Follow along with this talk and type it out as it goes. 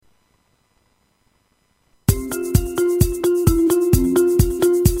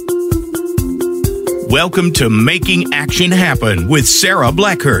Welcome to Making Action Happen with Sarah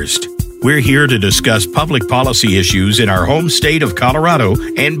Blackhurst. We're here to discuss public policy issues in our home state of Colorado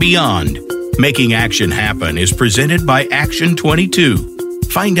and beyond. Making Action Happen is presented by Action 22.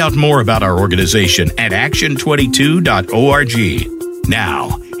 Find out more about our organization at action22.org. Now,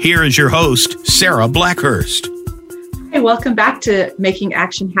 here is your host, Sarah Blackhurst. Hey, welcome back to Making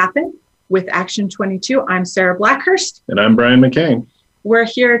Action Happen with Action 22. I'm Sarah Blackhurst. And I'm Brian McCain. We're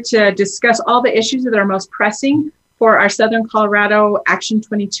here to discuss all the issues that are most pressing for our Southern Colorado Action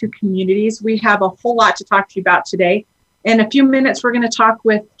 22 communities. We have a whole lot to talk to you about today. In a few minutes, we're going to talk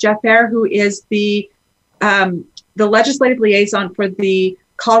with Jeff Eyre, who is the legislative liaison for the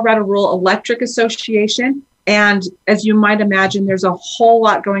Colorado Rural Electric Association. And as you might imagine, there's a whole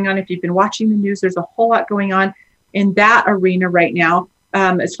lot going on. If you've been watching the news, there's a whole lot going on in that arena right now,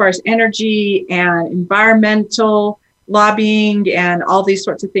 as far as energy and environmental lobbying and all these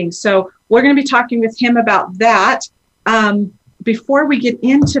sorts of things. So we're going to be talking with him about that. Before we get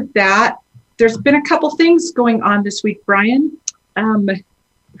into that, there's been a couple things going on this week, Brian.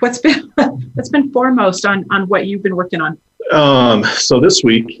 What's been foremost on what you've been working on? So this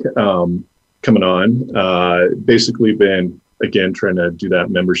week, coming on, basically been, again, trying to do that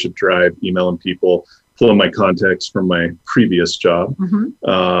membership drive, emailing people, pulling my contacts from my previous job,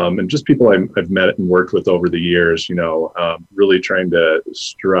 and just people I've met and worked with over the years, really trying to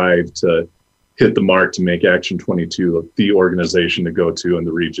strive to hit the mark to make Action 22 the organization to go to in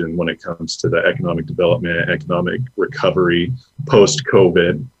the region when it comes to the economic development, economic recovery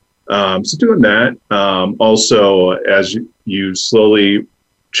post-COVID. So doing that. Also, as you slowly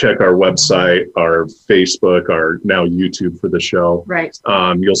check our website, our Facebook, our now YouTube for the show. Right.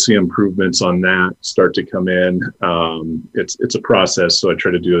 You'll see improvements on that start to come in. It's a process, so I try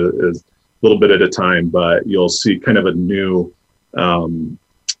to do it a little bit at a time, but you'll see kind of a new,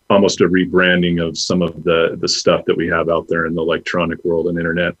 almost a rebranding of some of the stuff that we have out there in the electronic world and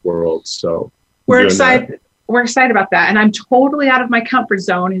internet world. So we're excited. We're excited about that. And I'm totally out of my comfort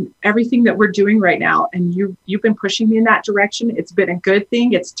zone in everything that we're doing right now. And you've been pushing me in that direction. It's been a good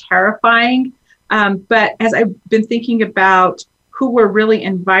thing. It's terrifying. But as I've been thinking about who we're really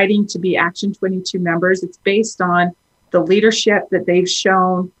inviting to be Action 22 members, it's based on the leadership that they've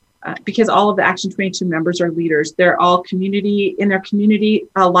shown, because all of the Action 22 members are leaders. They're all in their community.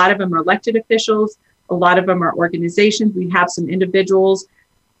 A lot of them are elected officials. A lot of them are organizations. We have some individuals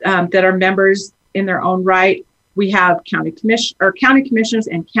that are members in their own right. We have county commissioners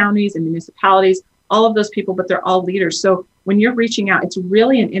and counties and municipalities, all of those people, but they're all leaders. So when you're reaching out, it's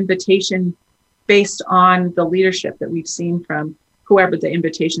really an invitation based on the leadership that we've seen from whoever the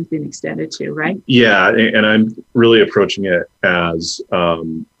invitation's been extended to, right? Yeah, and I'm really approaching it as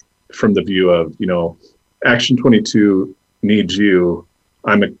from the view of, Action 22 needs you.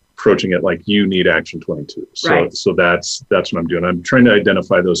 I'm approaching it like you need Action 22. So that's what I'm doing. I'm trying to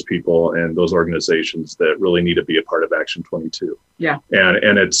identify those people and those organizations that really need to be a part of Action 22. Yeah.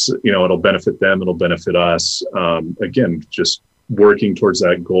 And it's, it'll benefit them. It'll benefit us. Again, just working towards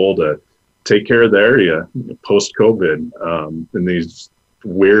that goal to take care of the area post-COVID in these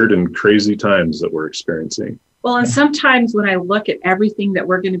weird and crazy times that we're experiencing. Well, and sometimes when I look at everything that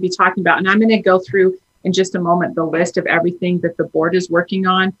we're going to be talking about, and I'm going to go through in just a moment the list of everything that the board is working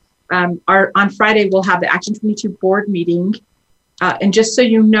on. On Friday, we'll have the Action 22 board meeting. And just so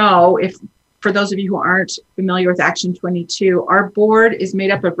you know, for those of you who aren't familiar with Action 22, our board is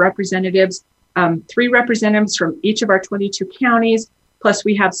made up of representatives, 3 representatives from each of our 22 counties, plus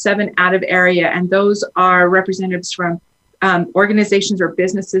we have 7 out of area. And those are representatives from organizations or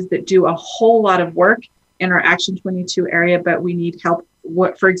businesses that do a whole lot of work in our Action 22 area, but we need help.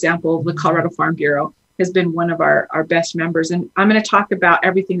 For example, the Colorado Farm Bureau has been one of our best members. And I'm going to talk about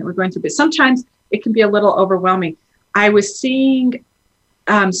everything that we're going through, but sometimes it can be a little overwhelming. I was seeing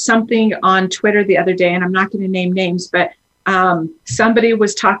something on Twitter the other day, and I'm not going to name names, but somebody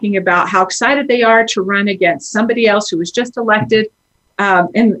was talking about how excited they are to run against somebody else who was just elected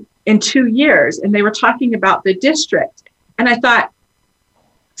in 2 years. And they were talking about the district. And I thought,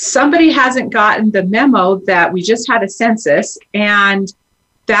 somebody hasn't gotten the memo that we just had a census, and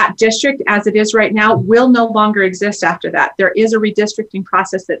that district as it is right now will no longer exist after that. There is a redistricting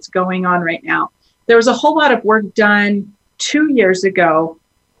process that's going on right now. There was a whole lot of work done 2 years ago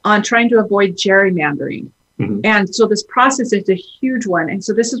on trying to avoid gerrymandering. Mm-hmm. And so this process is a huge one. And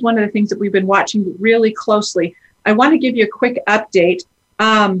so this is one of the things that we've been watching really closely. I want to give you a quick update.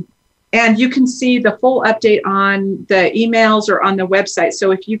 And you can see the full update on the emails or on the website.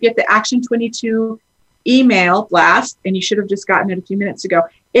 So if you get the Action 22 email blast, and you should have just gotten it a few minutes ago,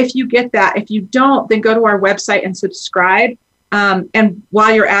 if you get that, if you don't, then go to our website and subscribe. And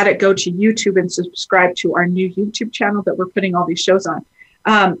while you're at it, go to YouTube and subscribe to our new YouTube channel that we're putting all these shows on.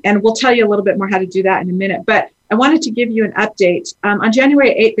 And we'll tell you a little bit more how to do that in a minute. But I wanted to give you an update. On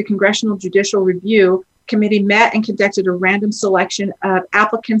January 8th, the Congressional Judicial Review Committee met and conducted a random selection of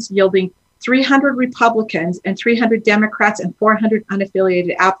applicants yielding 300 Republicans and 300 Democrats and 400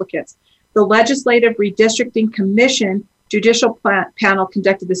 unaffiliated applicants. The Legislative Redistricting Commission Judicial Panel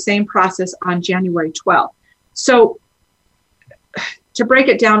conducted the same process on January 12th. So to break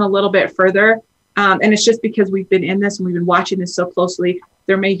it down a little bit further, and it's just because we've been in this and we've been watching this so closely,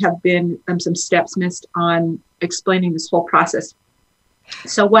 there may have been some steps missed on explaining this whole process.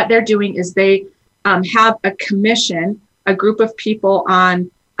 So what they're doing is they have a commission, a group of people on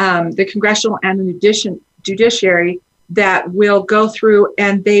the congressional and the judiciary that will go through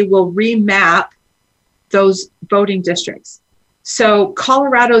and they will remap those voting districts. So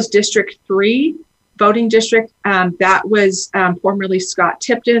Colorado's District 3 voting district, that was formerly Scott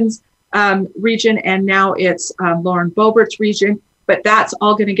Tipton's region, and now it's Lauren Boebert's region, but that's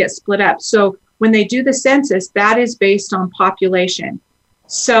all going to get split up. So when they do the census, that is based on population.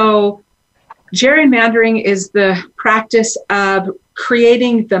 So gerrymandering is the practice of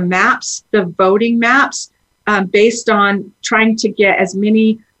creating the maps, the voting maps, based on trying to get as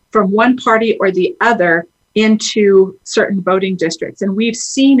many from one party or the other into certain voting districts. And we've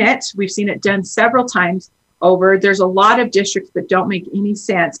seen it done several times over. There's a lot of districts that don't make any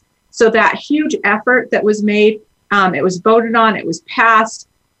sense. So that huge effort that was made, it was voted on, it was passed,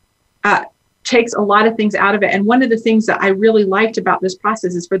 takes a lot of things out of it. And one of the things that I really liked about this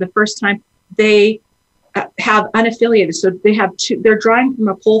process is for the first time, they have unaffiliated. So they have they're drawing from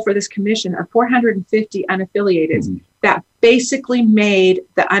a poll for this commission of 450 unaffiliated that basically made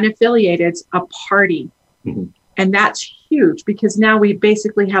the unaffiliated a party. And that's huge because now we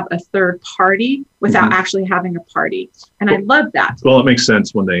basically have a third party without actually having a party. And I love that. Well, it makes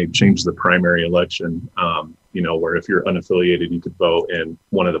sense when they changed the primary election, where if you're unaffiliated, you could vote in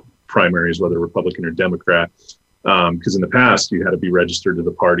one of the primaries, whether Republican or Democrat. Because in the past, you had to be registered to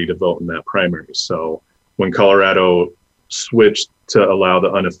the party to vote in that primary. So when Colorado switched to allow the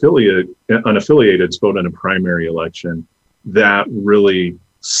unaffiliated to vote in a primary election, that really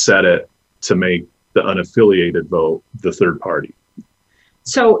set it to make the unaffiliated vote the third party.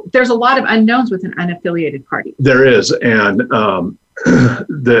 So there's a lot of unknowns with an unaffiliated party. There is. And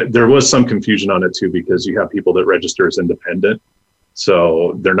there was some confusion on it too, because you have people that register as independent.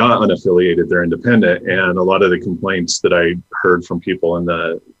 So they're not unaffiliated, they're independent. And a lot of the complaints that I heard from people in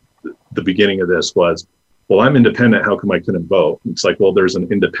the beginning of this was, well, I'm independent, how come I couldn't vote? It's like, well, there's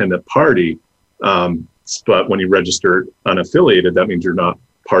an independent party. But when you register unaffiliated, that means you're not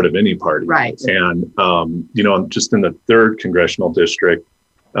part of any party. Right. And, just in the 3rd congressional district,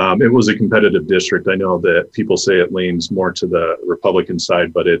 it was a competitive district. I know that people say it leans more to the Republican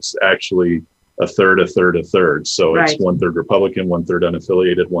side, but it's actually a third. So it's 1/3 Republican, 1/3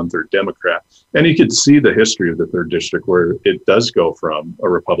 unaffiliated, 1/3 Democrat. And you could see the history of the 3rd district where it does go from a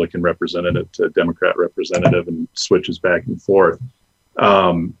Republican representative to a Democrat representative and switches back and forth.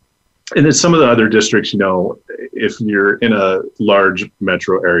 And then some of the other districts, if you're in a large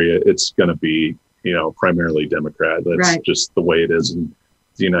metro area, it's going to be, primarily Democrat. That's just the way it is in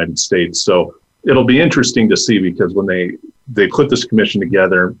the United States. So it'll be interesting to see, because when they put this commission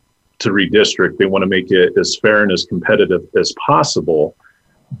together to redistrict, they want to make it as fair and as competitive as possible.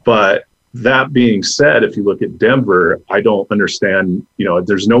 But that being said, if you look at Denver, I don't understand,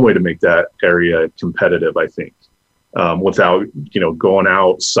 there's no way to make that area competitive, I think. Without, going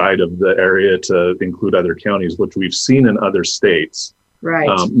outside of the area to include other counties, which we've seen in other states. Right.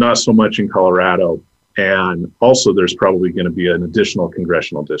 Not so much in Colorado. And also there's probably going to be an additional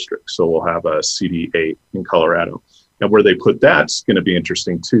congressional district. So we'll have a CD8 in Colorado. And where they put that's going to be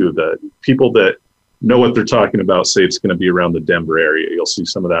interesting too. The people that know what they're talking about say it's going to be around the Denver area. You'll see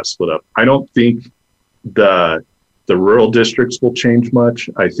some of that split up. I don't think the rural districts will change much.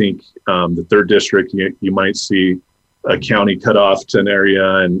 I think the 3rd district, you might see a county cut off to an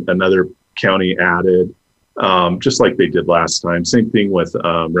area and another county added, just like they did last time. Same thing with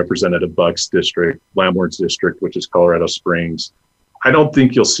Representative Buck's district, Lamwards district, which is Colorado Springs. I don't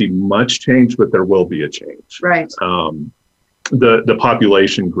think you'll see much change, but there will be a change. Right. The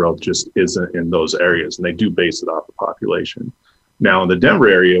population growth just isn't in those areas, and they do base it off of population. Now in the Denver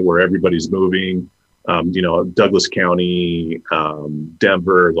area where everybody's moving, Douglas County,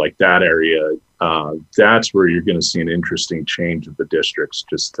 Denver, like that area, that's where you're going to see an interesting change of the districts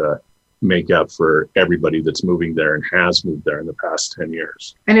just to make up for everybody that's moving there and has moved there in the past 10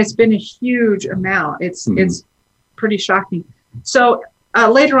 years. And it's been a huge amount. It's pretty shocking. So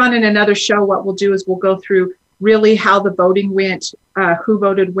later on in another show, what we'll do is we'll go through really how the voting went, who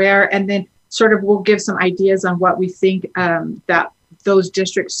voted where, and then sort of we'll give some ideas on what we think that those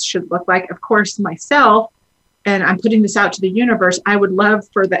districts should look like. Of course, myself, and I'm putting this out to the universe, I would love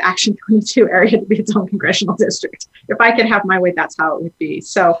for the Action 22 area to be its own congressional district. If I could have my way, that's how it would be.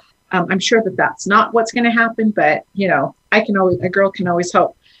 So I'm sure that that's not what's going to happen, but a girl can always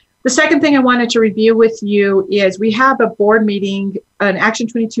hope. The second thing I wanted to review with you is we have a board meeting, an Action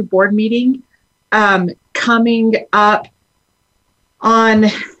 22 board meeting coming up on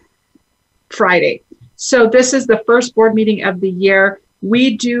Friday. So this is the first board meeting of the year.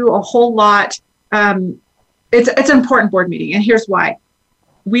 We do a whole lot. It's an important board meeting, and here's why.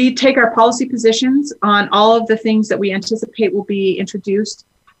 We take our policy positions on all of the things that we anticipate will be introduced.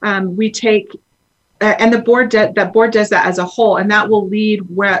 We take, and the board does that as a whole, and that will lead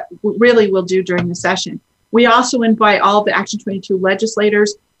what really we'll do during the session. We also invite all of the Action 22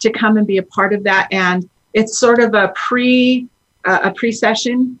 legislators to come and be a part of that, and it's sort of a pre-session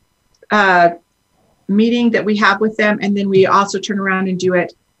meeting that we have with them, and then we also turn around and do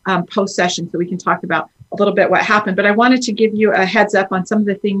it post-session so we can talk about a little bit what happened. But I wanted to give you a heads up on some of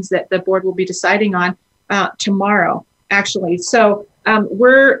the things that the board will be deciding on tomorrow, actually. So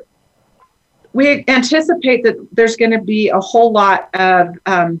we anticipate that there's going to be a whole lot of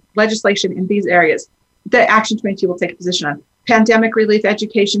legislation in these areas that Action 22 will take a position on. Pandemic relief,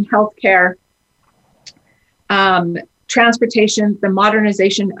 education, healthcare, transportation, the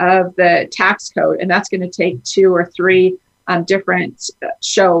modernization of the tax code, and that's going to take 2 or 3 different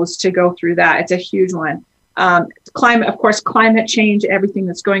shows to go through that. It's a huge one. Climate, of course, climate change, everything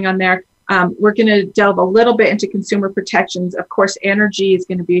that's going on there. We're going to delve a little bit into consumer protections. Of course, energy is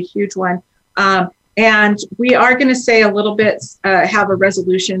going to be a huge one. And we are going to say a little bit, have a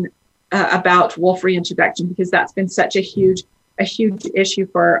resolution about wolf reintroduction, because that's been such a huge issue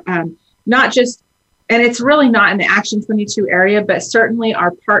for not just, and it's really not in the Action 22 area, but certainly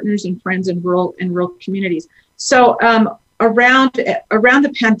our partners and friends in rural communities. So around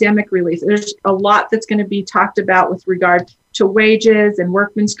the pandemic relief, there's a lot that's going to be talked about with regard to wages and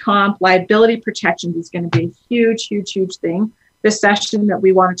workman's comp. Liability protections is going to be a huge thing this session that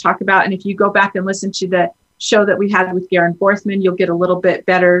we want to talk about. And if you go back and listen to the show that we had with Garen Borthman, you'll get a little bit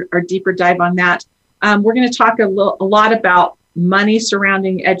better or deeper dive on that. We're going to talk a lot about money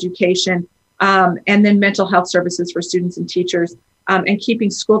surrounding education, and then mental health services for students and teachers, and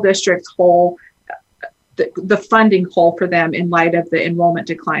keeping school districts whole, the funding whole for them in light of the enrollment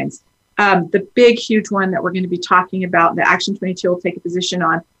declines. The big, huge one that we're going to be talking about, the Action 22 will take a position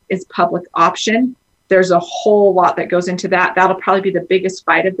on, is public option. There's a whole lot that goes into that. That'll probably be the biggest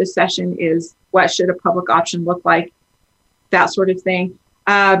fight of this session, is what should a public option look like, that sort of thing.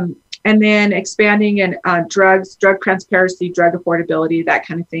 And then expanding in drug transparency, drug affordability, that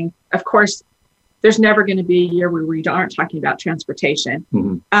kind of thing. Of course, there's never going to be a year where we aren't talking about transportation.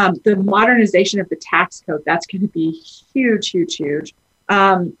 Mm-hmm. The modernization of the tax code, that's going to be huge.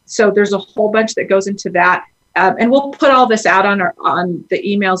 So there's a whole bunch that goes into that. And we'll put all this out on the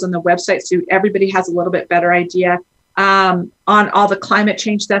emails and the website so everybody has a little bit better idea on all the climate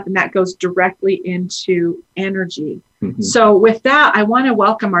change stuff, and that goes directly into energy. Mm-hmm. So with that, I want to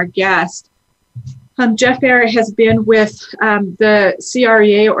welcome our guest. Jeff Barrett has been with the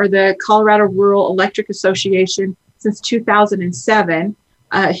CREA, or the Colorado Rural Electric Association, since 2007.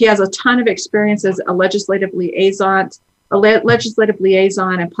 He has a ton of experience as a legislative liaison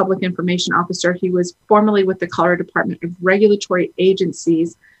and public information officer. He was formerly with the Colorado Department of Regulatory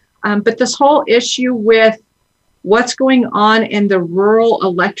Agencies. But this whole issue with what's going on in the Rural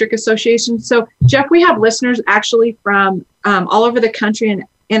Electric Association. So, Jeff, we have listeners actually from all over the country and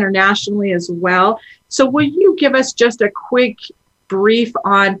internationally as well. So will you give us just a quick brief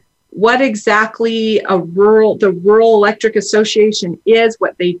on what exactly the Rural Electric Association is,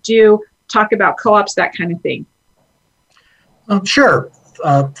 what they do, talk about co-ops, that kind of thing? Sure.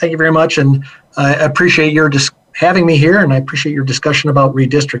 Thank you very much. And I appreciate your having me here, and I appreciate your discussion about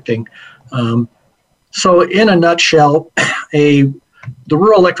redistricting. So in a nutshell, the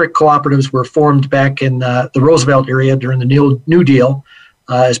rural electric cooperatives were formed back in the Roosevelt area during the New Deal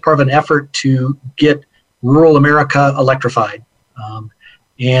as part of an effort to get rural America electrified.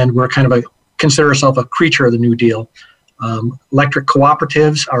 And we're kind of consider ourselves a creature of the New Deal. Electric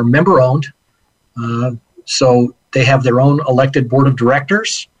cooperatives are member-owned, so they have their own elected board of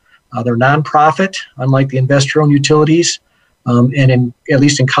directors. They're nonprofit, unlike the investor-owned utilities. And at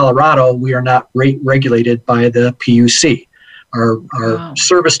least in Colorado, we are not regulated by the PUC. Our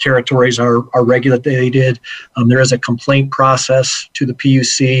service territories are regulated. There is a complaint process to the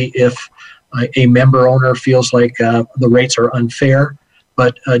PUC if a member owner feels like the rates are unfair.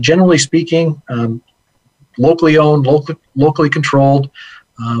 But generally speaking, locally owned, locally controlled.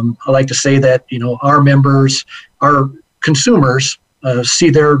 I like to say that, our members, our consumers see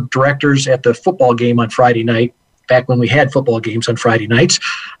their directors at the football game on Friday night, back when we had football games on Friday nights.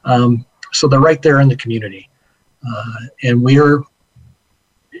 So they're right there in the community. And we're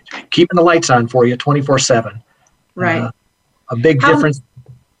keeping the lights on for you 24/7. Right. A big difference.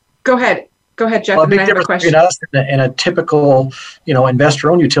 Go ahead, Jeff. A big difference between us and a typical,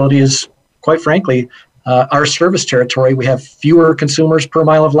 investor-owned utility is, quite frankly, our service territory. We have fewer consumers per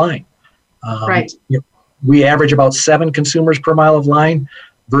mile of line. Right. We average about 7 consumers per mile of line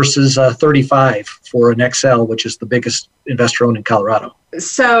versus 35 for an XL, which is the biggest investor-owned in Colorado.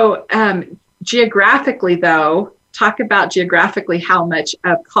 So geographically, though, talk about geographically how much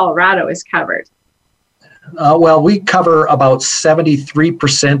of Colorado is covered. Well, we cover about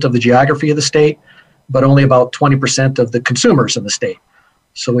 73% of the geography of the state, but only about 20% of the consumers in the state.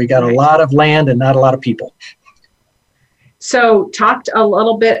 So we got a lot of land and not a lot of people. So talked a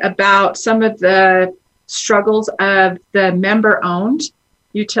little bit about some of the struggles of the member-owned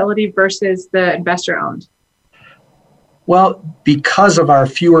utility versus the investor-owned. Well, because of our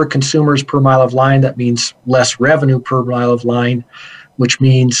fewer consumers per mile of line, that means less revenue per mile of line, which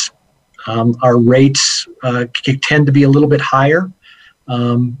means our rates tend to be a little bit higher.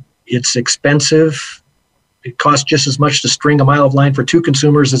 It's expensive. It costs just as much to string a mile of line for 2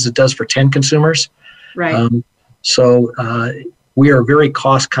 consumers as it does for 10 consumers. Right. So we are very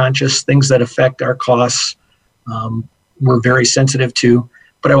cost conscious. Things that affect our costs, we're very sensitive to.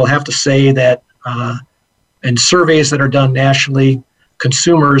 But I will have to say that in surveys that are done nationally,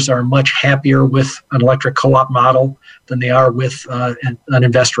 consumers are much happier with an electric co-op model than they are with an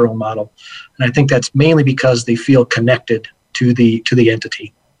investor-owned model. And I think that's mainly because they feel connected to the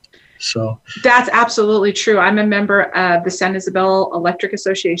entity. So that's absolutely true. I'm a member of the San Isabel Electric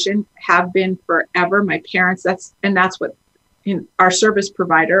Association, have been forever. My parents, that's what our service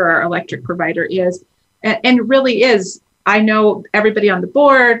provider, our electric provider is, and really is. I know everybody on the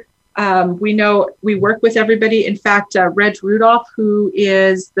board. We work with everybody. In fact, Reg Rudolph, who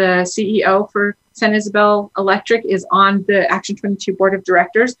is the CEO for San Isabel Electric, is on the Action 22 board of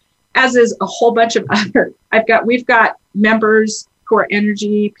directors, as is a whole bunch of other. We've got members who are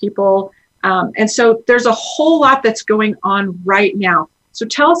energy people. And so there's a whole lot that's going on right now. So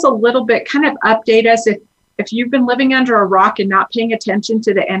tell us a little bit, kind of update us. If you've been living under a rock and not paying attention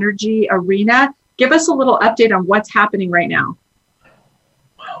to the energy arena, give us a little update on what's happening right now.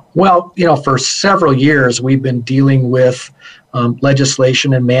 Well, for several years, we've been dealing with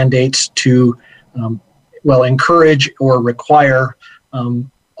legislation and mandates to, encourage or require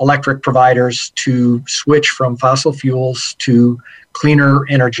electric providers to switch from fossil fuels to cleaner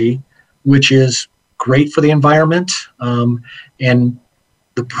energy, which is great for the environment. And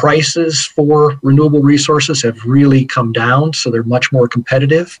the prices for renewable resources have really come down, so they're much more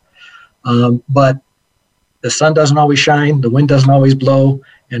competitive. But the sun doesn't always shine, the wind doesn't always blow,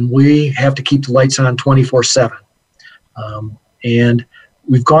 and we have to keep the lights on 24/7. And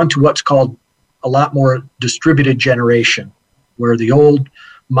we've gone to what's called a lot more distributed generation, where the old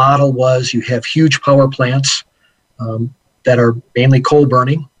model was you have huge power plants that are mainly coal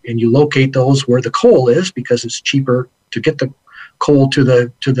burning, and you locate those where the coal is because it's cheaper to get the coal to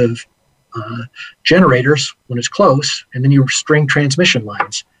the generators when it's close, and then you string transmission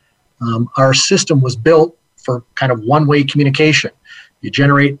lines. Our system was built for kind of one-way communication. You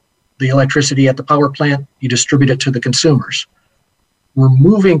generate the electricity at the power plant, you distribute it to the consumers. We're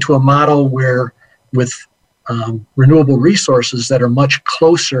moving to a model where with renewable resources that are much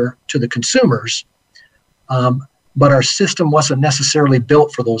closer to the consumers, but our system wasn't necessarily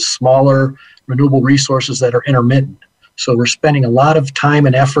built for those smaller renewable resources that are intermittent. So we're spending a lot of time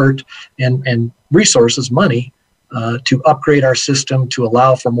and effort and resources, money, to upgrade our system to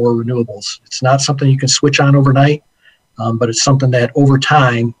allow for more renewables. It's not something you can switch on overnight, but it's something that over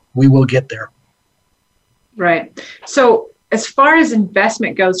time we will get there. Right. So as far as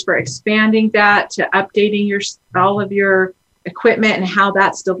investment goes for expanding that to updating all of your equipment and how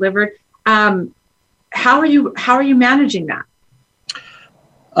that's delivered, how are you managing that?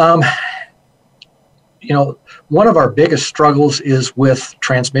 One of our biggest struggles is with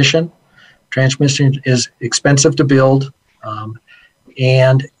transmission. Transmission is expensive to build,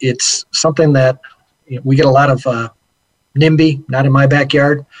 and it's something that we get a lot of NIMBY, not in my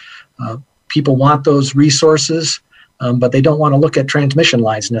backyard. People want those resources, but they don't want to look at transmission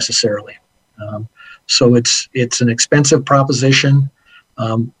lines necessarily. So it's an expensive proposition.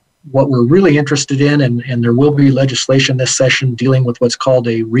 What we're really interested in, and there will be legislation this session dealing with what's called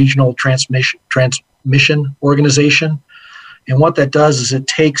a regional transmission organization. And what that does is it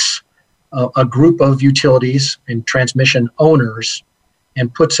takes a group of utilities and transmission owners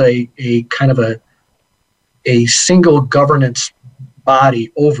and puts a kind of a single governance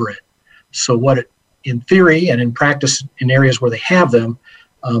body over it. So what it, in theory and in practice in areas where they have them,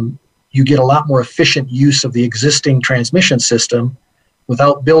 you get a lot more efficient use of the existing transmission system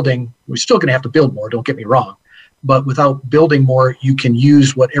without building. We're still going to have to build more, don't get me wrong, but without building more, you can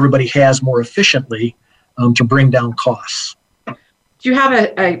use what everybody has more efficiently to bring down costs. Do you have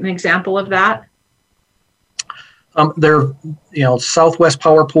an example of that? There, Southwest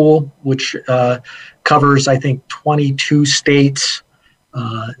Power Pool, which covers, I think, 22 states.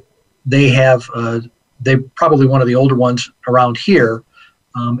 They're probably one of the older ones around here.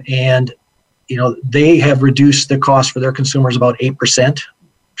 And they have reduced the cost for their consumers about 8%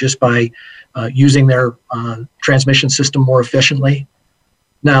 just by using their transmission system more efficiently.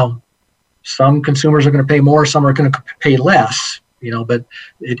 Now, some consumers are going to pay more, some are going to pay less, but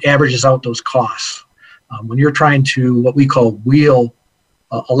it averages out those costs. When you're trying to, what we call wheel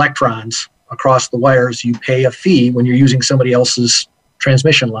electrons across the wires, you pay a fee when you're using somebody else's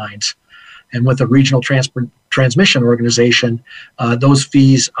transmission lines. And with a regional transmission organization, those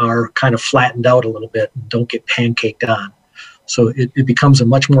fees are kind of flattened out a little bit and don't get pancaked on. So it becomes a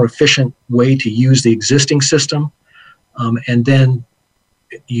much more efficient way to use the existing system. And then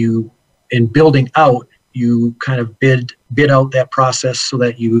in building out, you kind of bid out that process so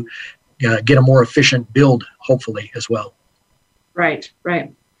that you get a more efficient build, hopefully, as well. Right.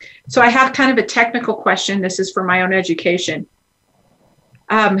 So I have kind of a technical question. This is for my own education.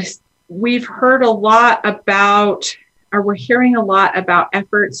 We've heard a lot about, or we're hearing a lot about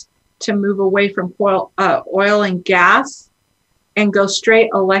efforts to move away from oil and gas and go straight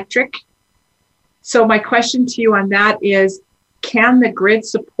electric. So my question to you on that is, can the grid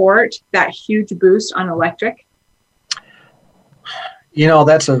support that huge boost on electric?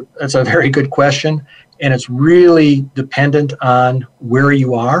 That's a very good question, and it's really dependent on where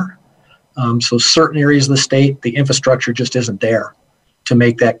you are. So certain areas of the state, the infrastructure just isn't there to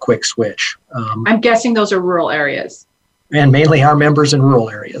make that quick switch. I'm guessing those are rural areas. And mainly our members in rural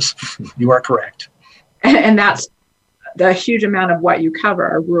areas. You are correct. And that's the huge amount of what you cover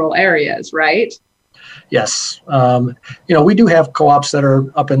are rural areas, right? Yes. We do have co-ops that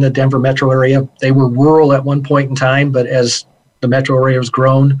are up in the Denver metro area. They were rural at one point in time, but as the metro area has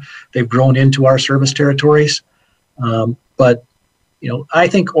grown, they've grown into our service territories. But I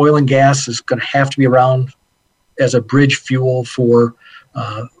think oil and gas is going to have to be around as a bridge fuel for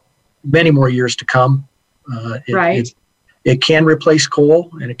many more years to come. It can replace coal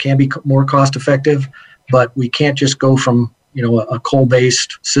and it can be more cost effective, but we can't just go from a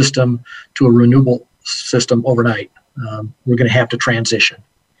coal-based system to a renewable system overnight. We're going to have to transition.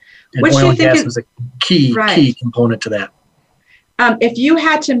 And oil and gas is a key component to that. If you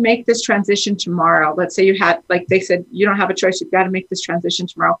had to make this transition tomorrow, let's say you had, like they said, you don't have a choice, you've got to make this transition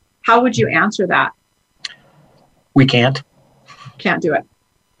tomorrow. How would you answer that? We can't. Can't do it.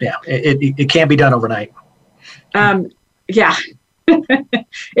 Yeah, it can't be done overnight. Yeah.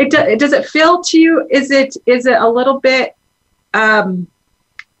 Does it feel to you, is it a little bit, the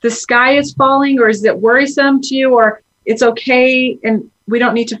sky is falling, or is it worrisome to you, or it's okay and we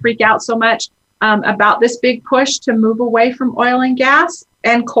don't need to freak out so much about this big push to move away from oil and gas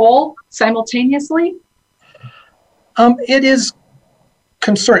and coal simultaneously? It is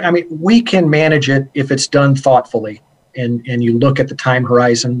concerning. I mean, we can manage it if it's done thoughtfully and you look at the time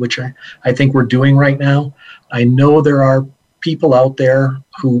horizon, which I think we're doing right now. I know there are people out there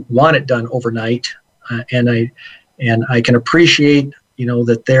who want it done overnight, and I can appreciate,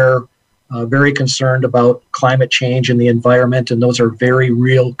 that they're very concerned about climate change and the environment, and those are very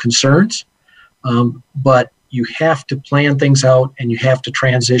real concerns. But you have to plan things out and you have to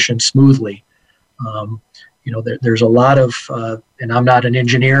transition smoothly. There's a lot of, and I'm not an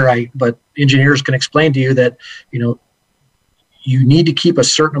engineer, but engineers can explain to you that, you need to keep a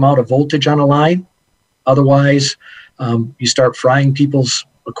certain amount of voltage on a line. Otherwise, you start frying people's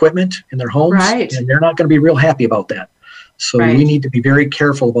equipment in their homes, right, and they're not going to be real happy about that. So we need to be very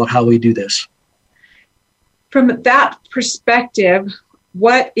careful about how we do this. From that perspective,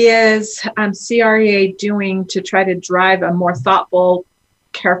 what is CREA doing to try to drive a more thoughtful,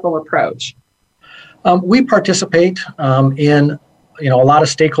 careful approach? We participate in a lot of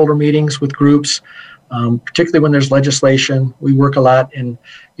stakeholder meetings with groups, particularly when there's legislation. We work a lot, and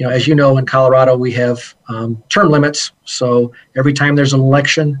as you know, in Colorado we have term limits. So every time there's an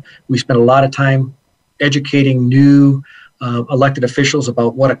election, we spend a lot of time educating new elected officials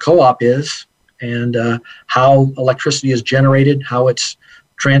about what a co-op is and how electricity is generated, how it's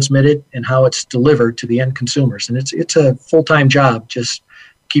transmitted, and how it's delivered to the end consumers. And it's a full-time job just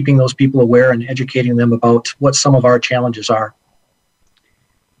keeping those people aware and educating them about what some of our challenges are.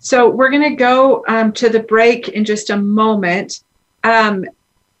 So we're going to go to the break in just a moment.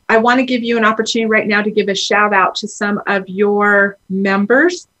 I want to give you an opportunity right now to give a shout out to some of your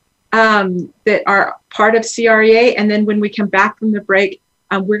members that are part of CREA. And then when we come back from the break,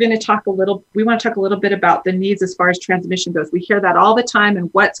 we want to talk a little bit about the needs as far as transmission goes. We hear that all the time and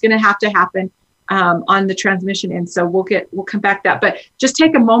what's going to happen on the transmission. And so we'll come back to that. But just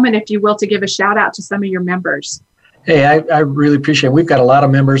take a moment, if you will, to give a shout out to some of your members. Hey, I really appreciate it. We've got a lot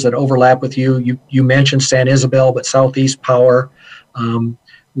of members that overlap with you. You mentioned San Isabel, but Southeast Power.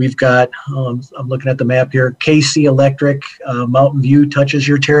 We've got, I'm looking at the map here, KC Electric, Mountain View touches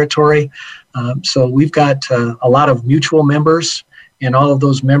your territory. So we've got a lot of mutual members, and all of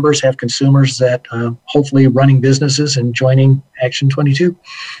those members have consumers that hopefully running businesses and joining Action 22.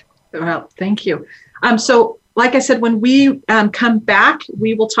 Well, thank you. So like I said, when we come back,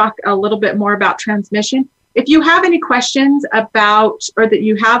 we will talk a little bit more about transmission. If you have any questions about, or that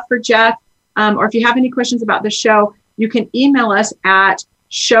you have for Jeff, or if you have any questions about the show, you can email us at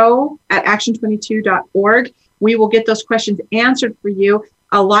show@action22.org. We will get those questions answered for you.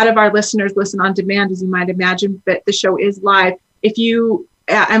 A lot of our listeners listen on demand, as you might imagine, but the show is live. If you,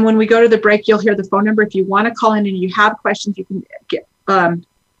 and when we go to the break, you'll hear the phone number. If you want to call in and you have questions, you can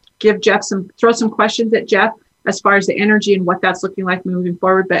give Jeff throw some questions at Jeff as far as the energy and what that's looking like moving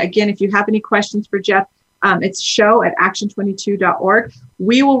forward. But again, if you have any questions for Jeff, it's show@action22.org.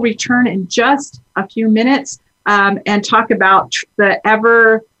 We will return in just a few minutes and talk about the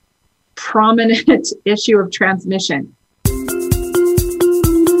ever prominent issue of transmission.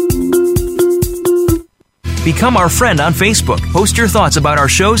 Become our friend on Facebook. Post your thoughts about our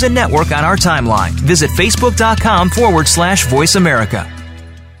shows and network on our timeline. Visit facebook.com/Voice America.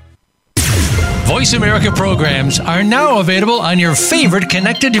 Voice America programs are now available on your favorite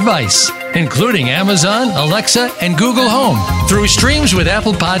connected device, including Amazon, Alexa, and Google Home. Through streams with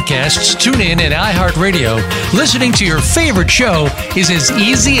Apple Podcasts, TuneIn, and iHeartRadio, listening to your favorite show is as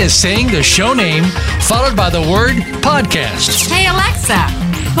easy as saying the show name followed by the word podcast. Hey, Alexa,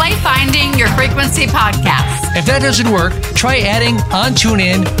 play Finding Your Frequency podcast. If that doesn't work, try adding on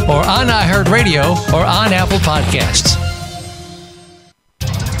TuneIn or on iHeartRadio or on Apple Podcasts.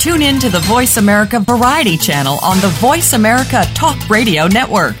 Tune in to the Voice America Variety channel on the Voice America Talk Radio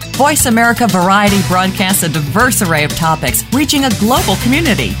Network. Voice America Variety broadcasts a diverse array of topics, reaching a global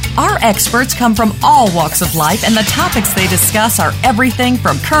community. Our experts come from all walks of life, and the topics they discuss are everything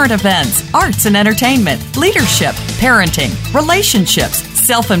from current events, arts and entertainment, leadership, parenting, relationships,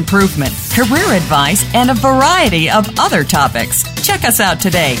 self-improvement, career advice, and a variety of other topics. Check us out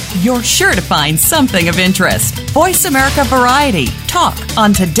today. You're sure to find something of interest. Voice America Variety. Talk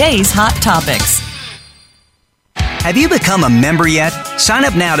on today's hot topics. Have you become a member yet? Sign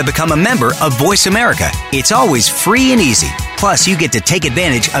up now to become a member of Voice America. It's always free and easy. Plus, you get to take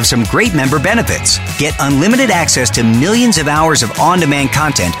advantage of some great member benefits. Get unlimited access to millions of hours of on-demand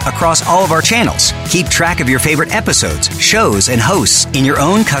content across all of our channels. Keep track of your favorite episodes, shows, and hosts in your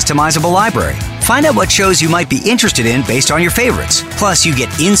own customizable library. Find out what shows you might be interested in based on your favorites. Plus, you get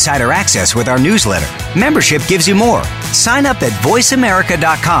insider access with our newsletter. Membership gives you more. Sign up at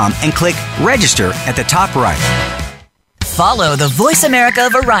voiceamerica.com and click register at the top right. Follow the Voice America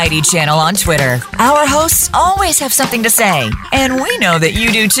Variety channel on Twitter. Our hosts always have something to say, and we know that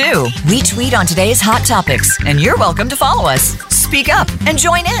you do too. We tweet on today's hot topics, and you're welcome to follow us. Speak up and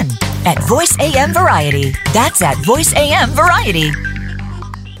join in at Voice AM Variety. That's at Voice AM Variety.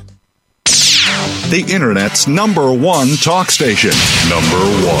 The Internet's #1 talk station.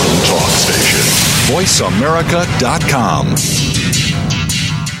 #1 talk station. VoiceAmerica.com.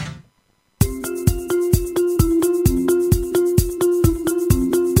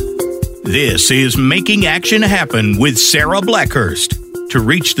 This is Making Action Happen with Sarah Blackhurst. To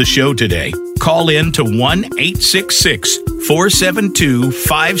reach the show today, call in to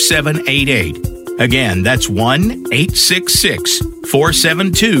 1-866-472-5788. Again, that's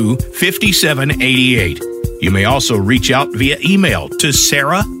 1-866-472-5788. You may also reach out via email to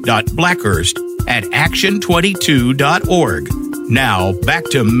sarah.blackhurst@action22.org. Now, back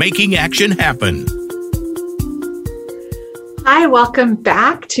to Making Action Happen. Hi, welcome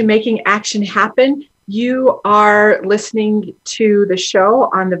back to Making Action Happen. You are listening to the show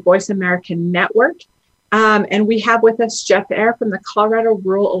on the Voice America Network. And we have with us Jeff Eyre from the Colorado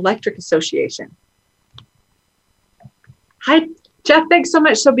Rural Electric Association. Hi, Jeff, thanks so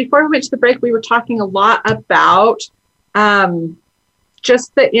much. So before we went to the break, we were talking a lot about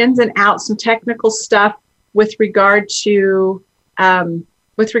just the ins and outs, some technical stuff with regard to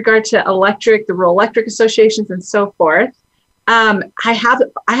electric, the rural electric associations and so forth. I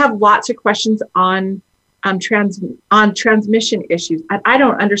have lots of questions on transmission issues. I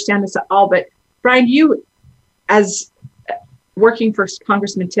don't understand this at all, but Brian, you, as working for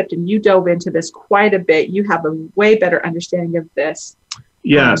Congressman Tipton, you dove into this quite a bit. You have a way better understanding of this.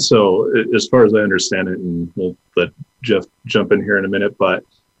 Yeah. So as far as I understand it, and we'll let Jeff jump in here in a minute, but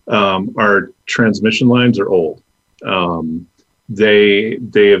our transmission lines are old. They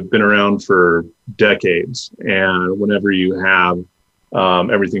have been around for decades, and whenever you have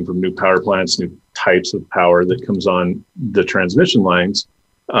everything from new power plants, new types of power that comes on the transmission lines,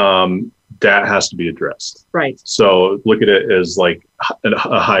 that has to be addressed. Right. So look at it as like a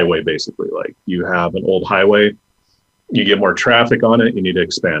highway, basically. Like you have an old highway, you get more traffic on it, you need to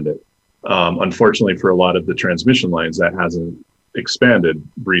expand it. Unfortunately, for a lot of the transmission lines, that hasn't expanded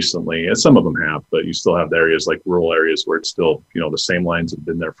recently. And some of them have, but you still have the areas like rural areas where it's still, the same lines have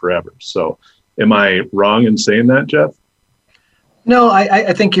been there forever. So am I wrong in saying that, Jeff? No,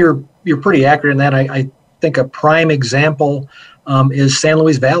 I think you're pretty accurate in that. I think a prime example is San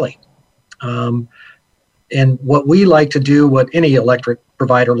Luis Valley. And what we like to do, what any electric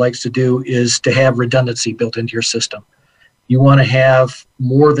provider likes to do, is to have redundancy built into your system. You want to have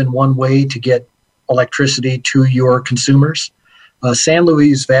more than one way to get electricity to your consumers. San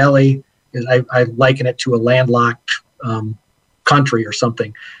Luis Valley, I liken it to a landlocked country or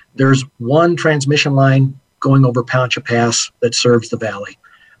something. There's one transmission line going over Pancha Pass that serves the valley.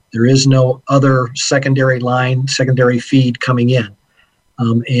 There is no other secondary feed coming in.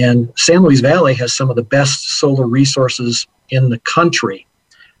 And San Luis Valley has some of the best solar resources in the country.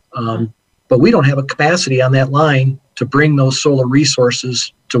 But we don't have a capacity on that line to bring those solar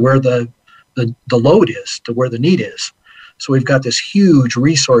resources to where the load is, to where the need is. So we've got this huge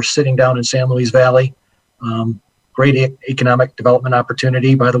resource sitting down in San Luis Valley. Great economic development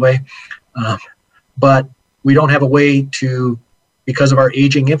opportunity, by the way. But we don't have a way to, because of our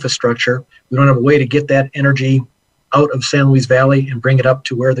aging infrastructure, we don't have a way to get that energy out of San Luis Valley and bring it up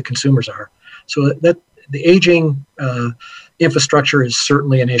to where the consumers are. So that the aging infrastructure is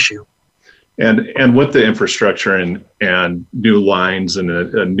certainly an issue. And with the infrastructure and new lines and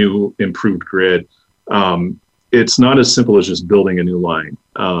a new improved grid, it's not as simple as just building a new line.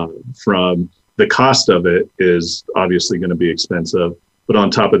 From the cost of it is obviously going to be expensive, but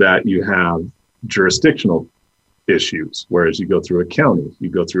on top of that, you have jurisdictional issues. Whereas you go through a county, you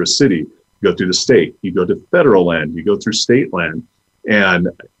go through a city, you go through the state, you go to federal land, you go through state land. And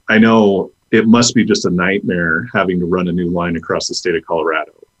I know it must be just a nightmare having to run a new line across the state of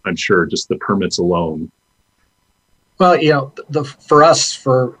Colorado. I'm sure just the permits alone. Well, for us,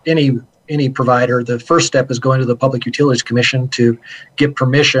 for any provider, the first step is going to the Public Utilities Commission to get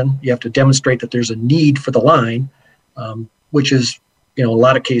permission. You have to demonstrate that there's a need for the line, which is, in a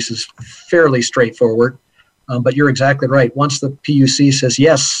lot of cases, fairly straightforward. But you're exactly right. Once the PUC says,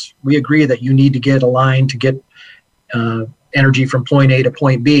 yes, we agree that you need to get a line to get energy from point A to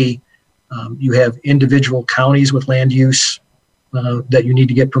point B, you have individual counties with land use that you need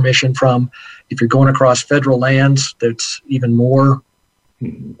to get permission from. If you're going across federal lands, there's even more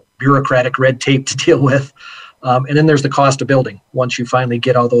bureaucratic red tape to deal with. And then there's the cost of building. Once you finally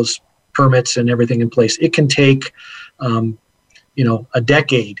get all those permits and everything in place, it can take, a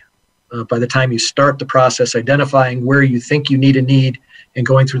decade by the time you start the process, identifying where you think you need a need and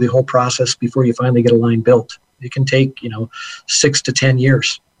going through the whole process before you finally get a line built. It can take, 6 to 10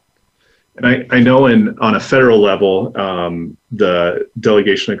 years. And I know on a federal level, the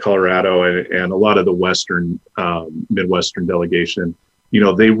delegation of Colorado and a lot of the Western, Midwestern delegation,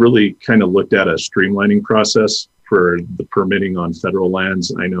 they really kind of looked at a streamlining process for the permitting on federal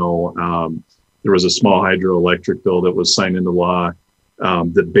lands. I know there was a small hydroelectric bill that was signed into law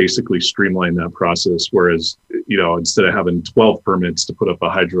that basically streamlined that process. Whereas, instead of having 12 permits to put up a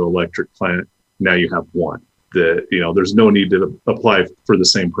hydroelectric plant, now you have one. There's no need to apply for the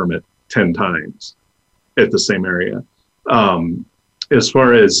same permit 10 times at the same area. As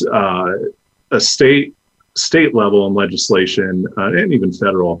far as a state level and legislation and even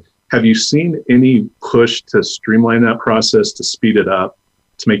federal, have you seen any push to streamline that process, to speed it up,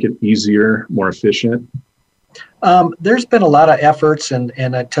 to make it easier, more efficient? There's been a lot of efforts, and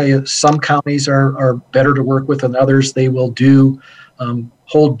I tell you, some counties are better to work with than others. They will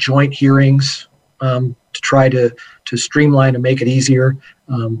hold joint hearings to try to streamline and make it easier.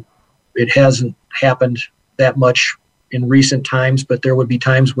 It hasn't happened that much in recent times, but there would be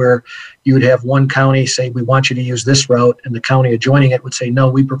times where you would have one county say, we want you to use this route, and the county adjoining it would say, no,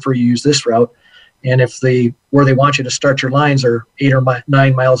 we prefer you use this route. And if where they want you to start your lines are 8 or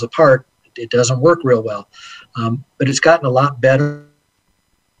 9 miles apart, it doesn't work real well. But it's gotten a lot better.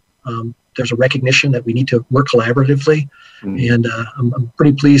 there's a recognition that we need to work collaboratively. And I'm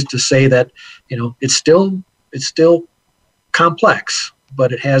pretty pleased to say that, it's still complex,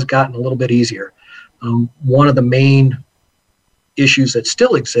 but it has gotten a little bit easier. One of the main issues that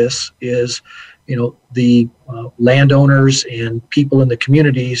still exists is, the landowners and people in the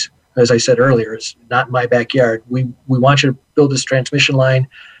communities. As I said earlier, it's not in my backyard. We want you to build this transmission line,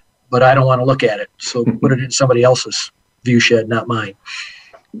 but I don't want to look at it. So put it in somebody else's view shed, not mine.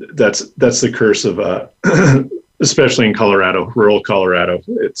 That's the curse of, especially in Colorado, rural Colorado.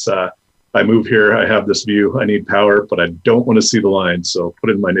 It's, I move here, I have this view, I need power, but I don't want to see the line. So put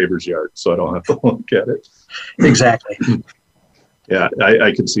it in my neighbor's yard so I don't have to look at it. Exactly. Yeah,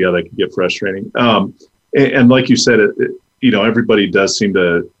 I can see how that could get frustrating. And like you said, everybody does seem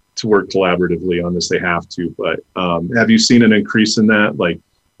to work collaboratively on this. They have to, but have you seen an increase in that? Like,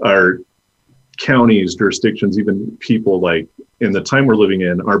 our counties, jurisdictions, even people, like, in the time we're living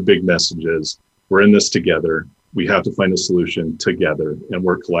in, our big message is we're in this together. We have to find a solution together and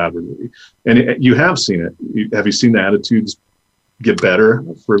work collaboratively. And you have seen it. Have you seen the attitudes get better,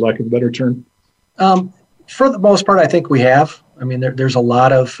 for lack of a better term? For the most part, I think we have. I mean, there's a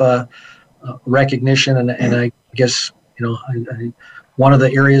lot of recognition, and I guess, one of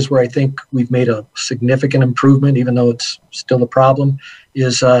the areas where I think we've made a significant improvement, even though it's still a problem,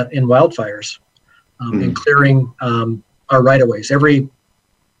 is in wildfires, in clearing our right-of-ways. Every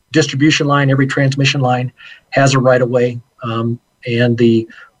distribution line, every transmission line has a right-of-way, and the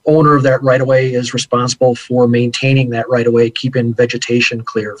owner of that right-of-way is responsible for maintaining that right-of-way, keeping vegetation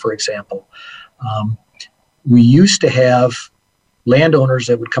clear, for example. We used to have landowners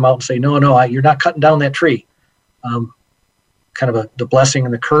that would come out and say, no, you're not cutting down that tree. Kind of the blessing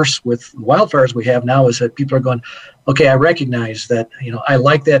and the curse with wildfires we have now is that people are going, okay, I recognize that, I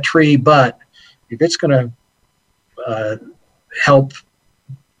like that tree, but if it's going to help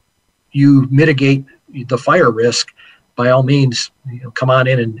you mitigate the fire risk, by all means, come on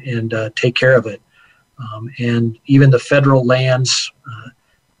in and take care of it. And even the federal lands,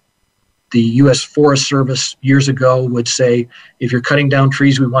 the U.S. Forest Service years ago would say, if you're cutting down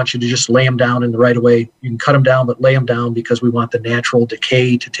trees, we want you to just lay them down in the right of way. You can cut them down, but lay them down because we want the natural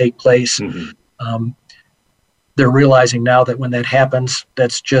decay to take place. They're realizing now that when that happens,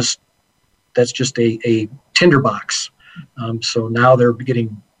 that's just a tinderbox. So now they're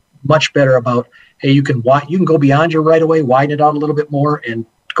getting much better about, hey, you can go beyond your right of way, widen it out a little bit more, and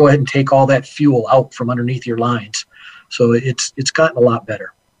go ahead and take all that fuel out from underneath your lines. So it's gotten a lot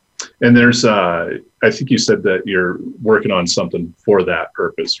better. And there's, I think you said that you're working on something for that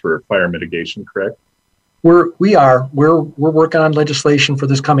purpose, for fire mitigation, correct? We're working on legislation for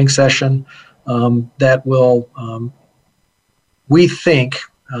this coming session that will, we think,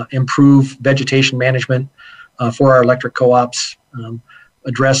 improve vegetation management for our electric co-ops,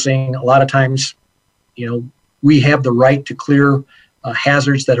 addressing a lot of times, we have the right to clear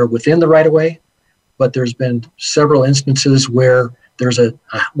hazards that are within the right-of-way, but there's been several instances where there's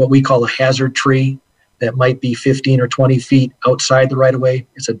what we call a hazard tree that might be 15 or 20 feet outside the right-of-way.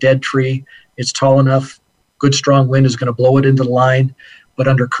 It's a dead tree. It's tall enough. Good, strong wind is going to blow it into the line. But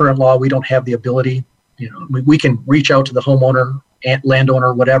under current law, we don't have the ability. We can reach out to the homeowner,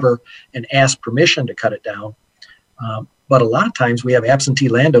 landowner, whatever, and ask permission to cut it down. But a lot of times we have absentee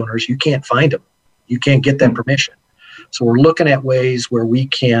landowners. You can't find them. You can't get that permission. So we're looking at ways where we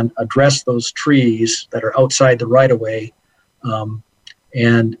can address those trees that are outside the right-of-way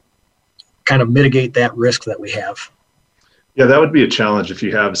and kind of mitigate that risk that we have. Yeah, that would be a challenge if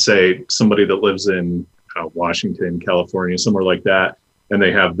you have, say, somebody that lives in Washington, California, somewhere like that, and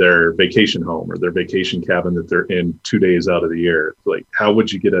they have their vacation home or their vacation cabin that they're in 2 days out of the year. Like, how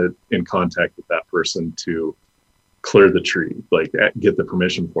would you get in contact with that person to clear the tree, like get the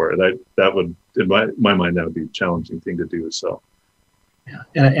permission for it? That would, in my mind, that would be a challenging thing to do. So, yeah,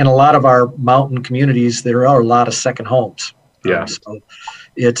 and a lot of our mountain communities, there are a lot of second homes. Yeah. So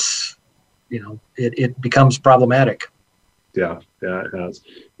it's, it becomes problematic. Yeah, it has.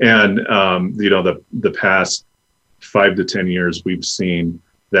 And, the past 5 to 10 years, we've seen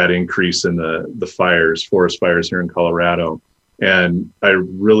that increase in the fires, forest fires here in Colorado. And I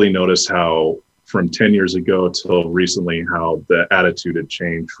really noticed how from 10 years ago till recently, how the attitude had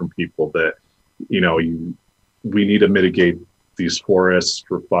changed from people that, we need to mitigate these forests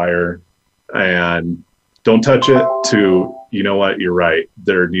for fire and don't touch it, to, you know what, you're right,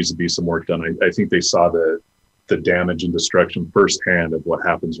 there needs to be some work done. I think they saw the damage and destruction firsthand of what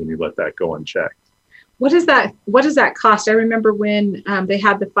happens when you let that go unchecked. What does that cost? I remember when they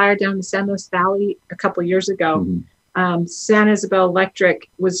had the fire down in San Luis Valley a couple years ago. San Isabel Electric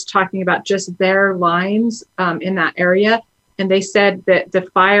was talking about just their lines in that area, and they said that the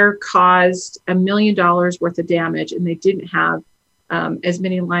fire caused $1 million worth of damage, and they didn't have as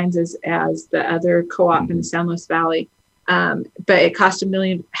many lines as the other co-op in the San Luis Valley. But it cost $1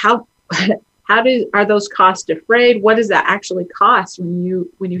 million. How are those costs defrayed? What does that actually cost when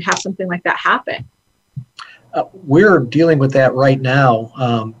you have something like that happen? We're dealing with that right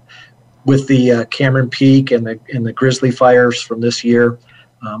now with the Cameron Peak and the Grizzly fires from this year.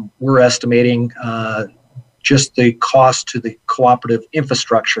 We're estimating just the cost to the cooperative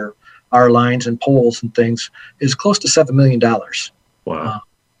infrastructure, our lines and poles and things, is close to $7 million. Wow.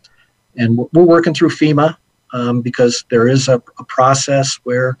 And we're working through FEMA because there is a process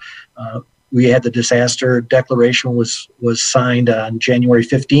where we had the disaster declaration was signed on January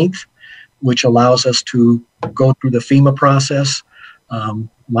 15th, which allows us to go through the FEMA process.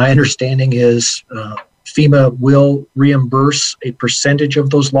 My understanding is FEMA will reimburse a percentage of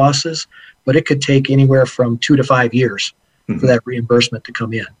those losses, but it could take anywhere from 2 to 5 years for that reimbursement to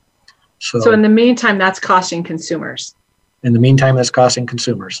come in. So in the meantime, that's costing consumers. In the meantime, that's costing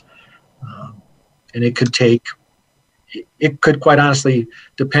consumers. And it could quite honestly,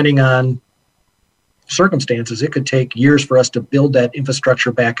 depending on circumstances, it could take years for us to build that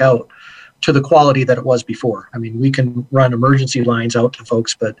infrastructure back out to the quality that it was before. I mean, we can run emergency lines out to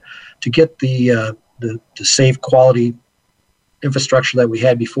folks, but to get the safe quality infrastructure that we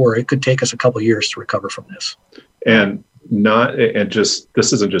had before, it could take us a couple of years to recover from this. And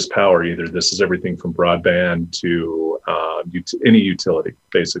this isn't just power either. This is everything from broadband to any utility,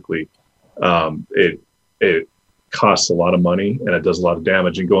 basically. It costs a lot of money and it does a lot of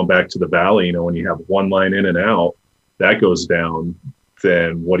damage. And going back to the valley, when you have one line in and out, that goes down,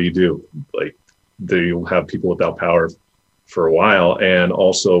 then what do? Like, you'll have people without power for a while. And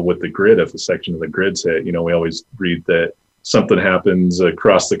also with the grid, if a section of the grid's hit, we always read that something happens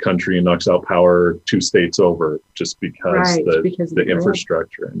across the country and knocks out power 2 states over just because the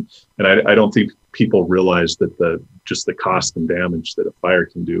infrastructure. And I don't think people realize that the cost and damage that a fire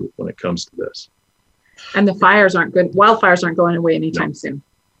can do when it comes to this. And the fires aren't good. Wildfires aren't going away anytime soon.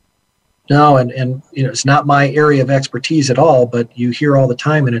 No, and it's not my area of expertise at all, but you hear all the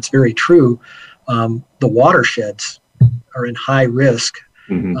time, and it's very true. The watersheds are in high risk,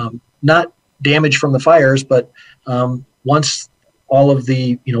 not damage from the fires, but once all of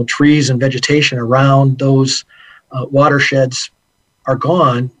the trees and vegetation around those watersheds are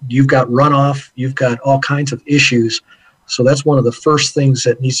gone, you've got runoff, you've got all kinds of issues. So that's one of the first things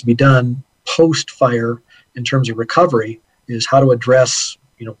that needs to be done post-fire in terms of recovery is how to address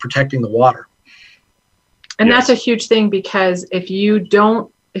protecting the water. And that's a huge thing, because if you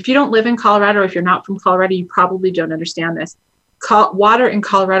don't live in Colorado, if you're not from Colorado, you probably don't understand this. Water in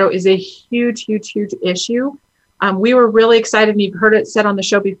Colorado is a huge, huge, huge issue. We were really excited, and you've heard it said on the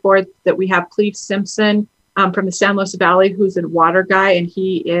show before, that we have Cleve Simpson from the San Luis Valley, who's a water guy, and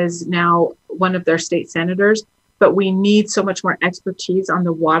he is now one of their state senators. But we need so much more expertise on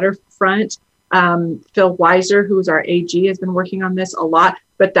the water front. Phil Weiser, who's our AG, has been working on this a lot.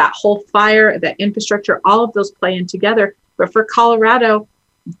 But that whole fire, that infrastructure, all of those play in together. But for Colorado,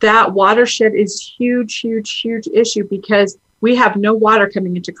 that watershed is huge, huge, huge issue, because we have no water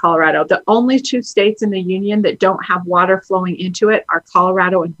coming into Colorado. The only 2 states in the union that don't have water flowing into it are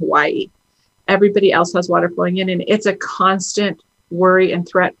Colorado and Hawaii. Everybody else has water flowing in, and it's a constant worry and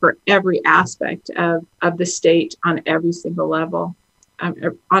threat for every aspect of the state on every single level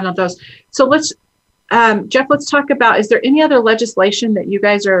on those. So let's, Jeff, let's talk about, is there any other legislation that you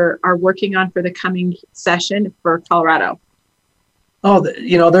guys are working on for the coming session for Colorado? Oh,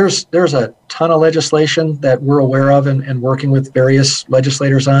 there's a ton of legislation that we're aware of and working with various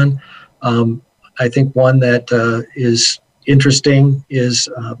legislators on. I think one that is interesting is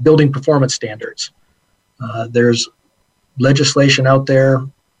building performance standards. There's legislation out there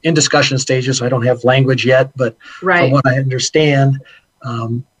in discussion stages. I don't have language yet, but from what I understand,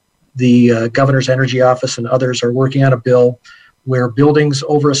 the Governor's Energy Office and others are working on a bill where buildings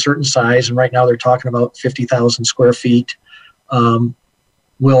over a certain size, and right now they're talking about 50,000 square feet,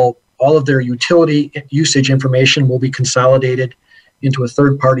 all of their utility usage information will be consolidated into a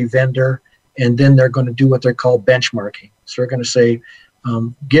third-party vendor, and then they're going to do what they're called benchmarking. So they're going to say,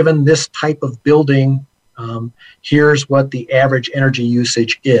 given this type of building, here's what the average energy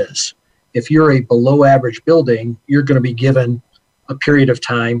usage is. If you're a below average building, you're going to be given a period of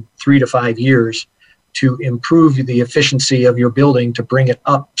time, 3 to 5 years, to improve the efficiency of your building to bring it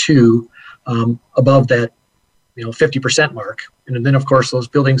up to above that 50% mark. And then, of course, those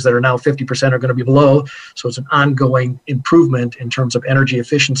buildings that are now 50% are going to be below. So it's an ongoing improvement in terms of energy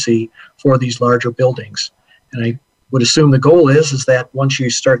efficiency for these larger buildings. And I would assume the goal is that once you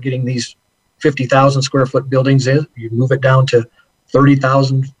start getting these 50,000 square foot buildings is. You move it down to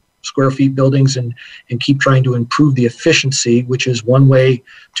 30,000 square feet buildings and keep trying to improve the efficiency, which is one way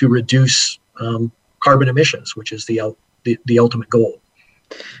to reduce carbon emissions, which is the ultimate goal.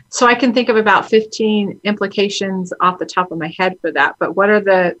 So I can think of about 15 implications off the top of my head for that, but what are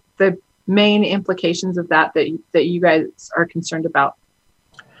the main implications of that you guys are concerned about?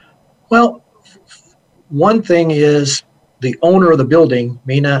 Well, one thing is the owner of the building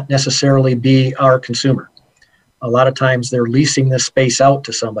may not necessarily be our consumer. A lot of times they're leasing this space out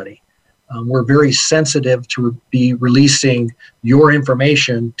to somebody. We're very sensitive to be releasing your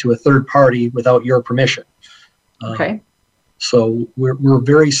information to a third party without your permission. Okay. So we're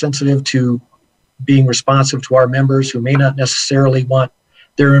very sensitive to being responsive to our members who may not necessarily want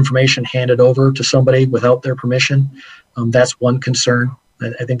their information handed over to somebody without their permission. That's one concern.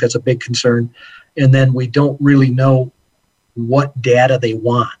 I think that's a big concern. And then we don't really know what data they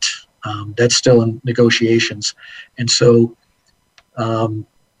want. That's still in negotiations. And so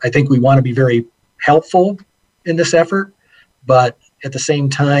I think we want to be very helpful in this effort, but at the same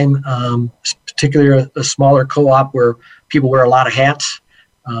time, particularly a smaller co-op where people wear a lot of hats,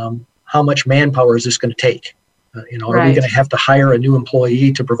 how much manpower is this going to take? Are we going to have to hire a new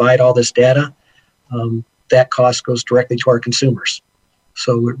employee to provide all this data? That cost goes directly to our consumers.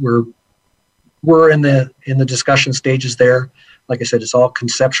 So we're in the discussion stages there. Like I said, it's all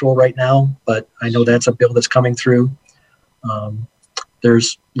conceptual right now, but I know that's a bill that's coming through.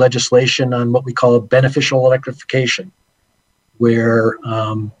 There's legislation on what we call beneficial electrification, where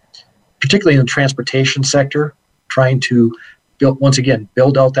particularly in the transportation sector, trying to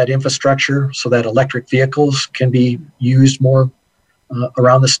build out that infrastructure so that electric vehicles can be used more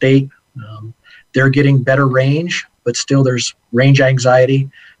around the state. They're getting better range, but still there's range anxiety.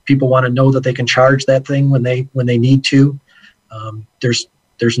 People want to know that they can charge that thing when they need to.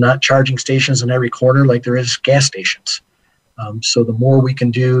 There's not charging stations in every corner like there is gas stations. So the more we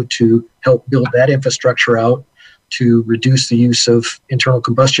can do to help build that infrastructure out, to reduce the use of internal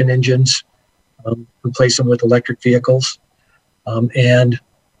combustion engines, replace them with electric vehicles, and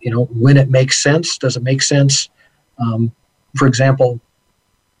when it makes sense, does it make sense? For example,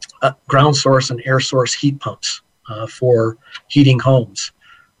 ground source and air source heat pumps for heating homes.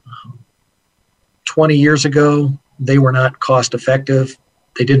 20 years ago, they were not cost effective.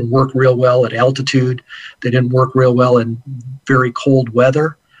 They didn't work real well at altitude. They didn't work real well in very cold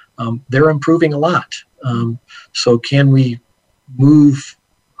weather. They're improving a lot. So can we move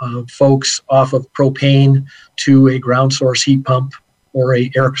folks off of propane to a ground source heat pump or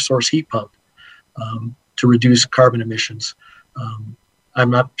a air source heat pump to reduce carbon emissions? I'm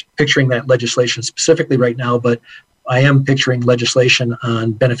not picturing that legislation specifically right now, but I am picturing legislation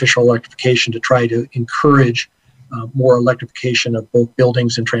on beneficial electrification to try to encourage more electrification of both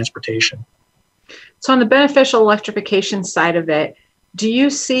buildings and transportation. So on the beneficial electrification side of it, do you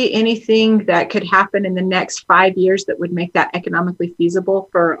see anything that could happen in the next 5 years that would make that economically feasible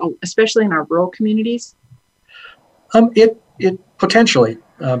for, especially in our rural communities? It potentially.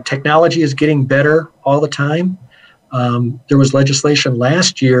 Technology is getting better all the time. There was legislation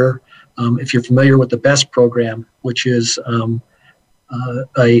last year, if you're familiar with the BEST program, which is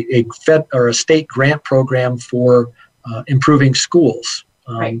a state grant program for improving schools.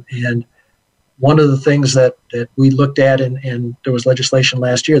 And one of the things that we looked at, and there was legislation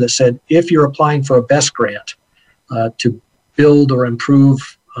last year that said, if you're applying for a BEST grant to build or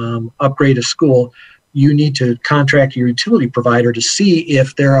improve, upgrade a school, you need to contract your utility provider to see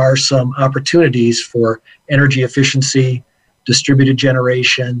if there are some opportunities for energy efficiency, distributed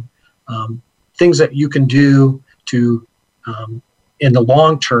generation, things that you can do to, in the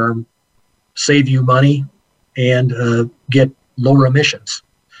long term, save you money and get lower emissions.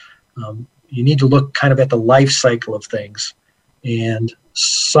 You need to look kind of at the life cycle of things. And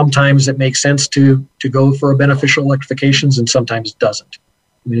sometimes it makes sense to go for a beneficial electrifications and sometimes it doesn't.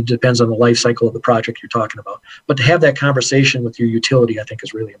 I mean, it depends on the life cycle of the project you're talking about. But to have that conversation with your utility, I think,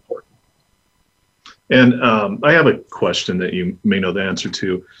 is really important. And I have a question that you may know the answer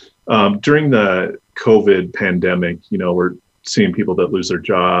to. During the COVID pandemic, we're seeing people that lose their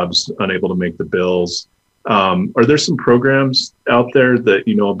jobs, unable to make the bills. Are there some programs out there that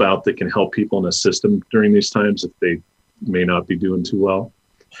you know about that can help people and assist them during these times if they may not be doing too well?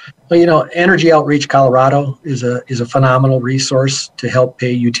 Well, Energy Outreach Colorado is a phenomenal resource to help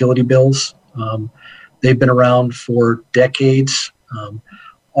pay utility bills. They've been around for decades.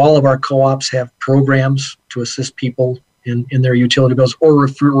 All of our co-ops have programs to assist people in their utility bills or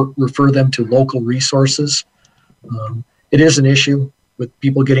refer them to local resources. It is an issue with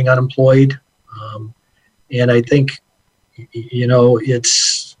people getting unemployed. And I think,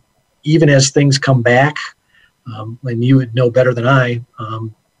 it's even as things come back, and you would know better than I,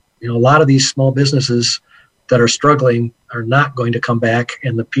 a lot of these small businesses that are struggling are not going to come back,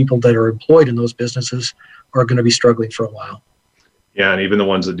 and the people that are employed in those businesses are going to be struggling for a while. Yeah, and even the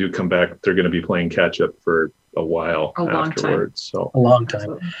ones that do come back, they're going to be playing catch up for a while afterwards. So a long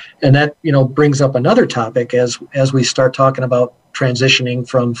time. And that, brings up another topic as we start talking about transitioning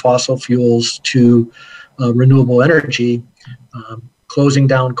from fossil fuels to renewable energy, closing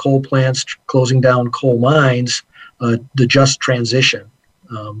down coal plants, closing down coal mines, the just transition.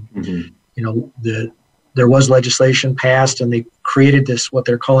 There was legislation passed, and they created this, what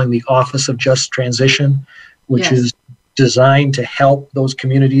they're calling the Office of Just Transition, which is designed to help those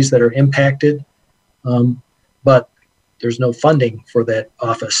communities that are impacted. But there's no funding for that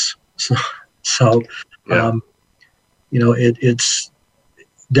office.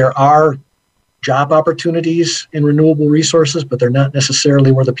 There are job opportunities in renewable resources, but they're not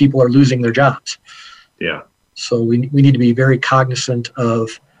necessarily where the people are losing their jobs. Yeah. So we need to be very cognizant of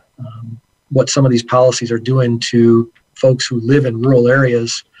what some of these policies are doing to folks who live in rural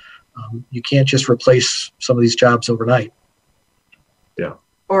areas. You can't just replace some of these jobs overnight. Yeah.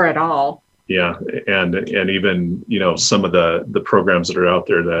 Or at all. Yeah. And even, some of the programs that are out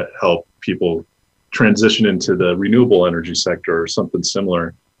there that help people transition into the renewable energy sector or something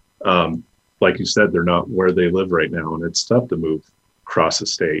similar. Like you said, they're not where they live right now, and it's tough to move across the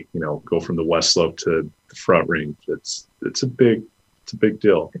state, go from the West Slope to the Front Range. It's a big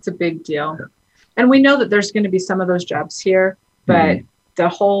deal. It's a big deal. Yeah. And we know that there's going to be some of those jobs here, but the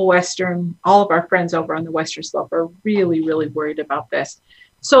whole all of our friends over on the Western Slope are really, really worried about this.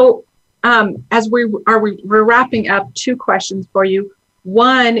 So as we're wrapping up, 2 questions for you.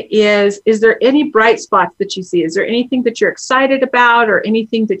 One is there any bright spots that you see? Is there anything that you're excited about or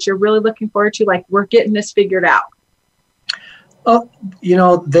anything that you're really looking forward to? Like, we're getting this figured out.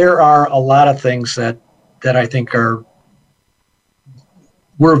 There are a lot of things that I think we're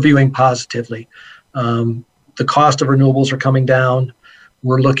viewing positively. The cost of renewables are coming down.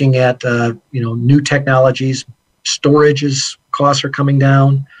 We're looking at, new technologies. Storage's costs are coming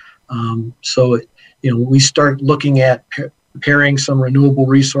down. We start looking at pairing some renewable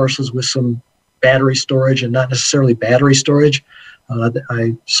resources with some battery storage, and not necessarily battery storage.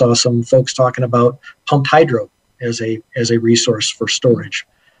 I saw some folks talking about pumped hydro as a resource for storage.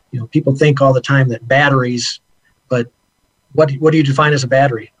 People think all the time that batteries, but what do you define as a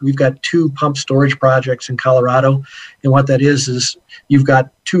battery? We've got 2 pump storage projects in Colorado, and what that is you've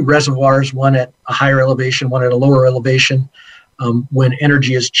got 2 reservoirs, one at a higher elevation, one at a lower elevation. When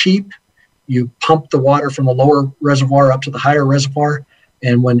energy is cheap, you pump the water from the lower reservoir up to the higher reservoir,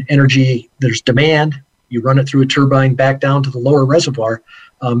 and when there's demand, you run it through a turbine back down to the lower reservoir.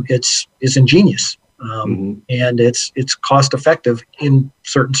 It's ingenious, and it's cost effective in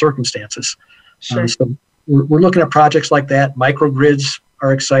certain circumstances. Sure. So we're looking at projects like that. Microgrids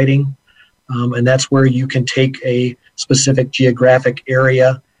are exciting, and that's where you can take a specific geographic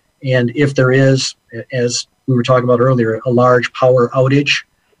area, and if there is, as we were talking about earlier, a large power outage,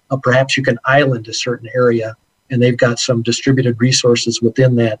 perhaps you can island a certain area, and they've got some distributed resources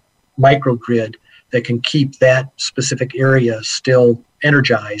within that microgrid that can keep that specific area still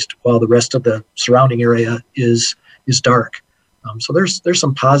energized while the rest of the surrounding area is dark. So there's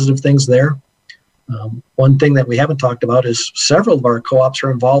some positive things there. One thing that we haven't talked about is several of our co-ops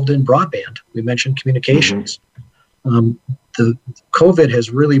are involved in broadband. We mentioned communications. The COVID has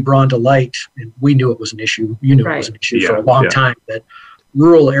really brought to light, and we knew it was an issue. You knew it was an issue for a long time, that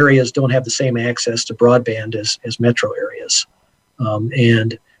rural areas don't have the same access to broadband as metro areas.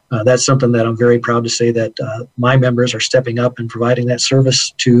 And that's something that I'm very proud to say that my members are stepping up and providing that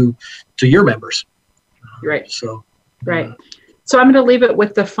service to your members. Right. So I'm going to leave it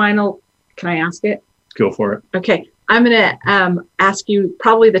with the final. Can I ask it? Go for it. Okay. I'm going to ask you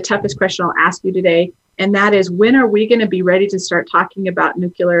probably the toughest question I'll ask you today. And that is, when are we going to be ready to start talking about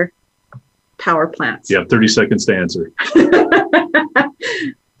nuclear power plants? You have 30 seconds to answer.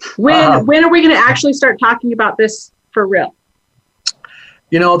 When are we going to actually start talking about this for real?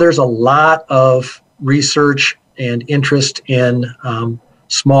 There's a lot of research and interest in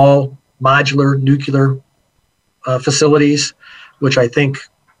small modular nuclear facilities, which I think,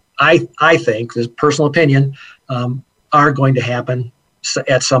 this personal opinion, are going to happen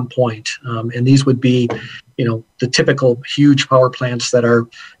at some point. And these would be, the typical huge power plants that are,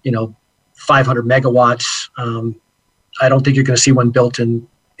 500 megawatts. I don't think you're going to see one built in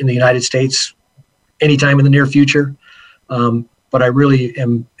the United States anytime in the near future. But I really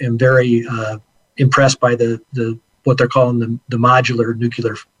am very impressed by the what they're calling the modular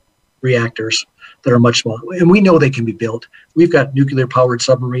nuclear reactors that are much smaller. And we know they can be built. We've got nuclear-powered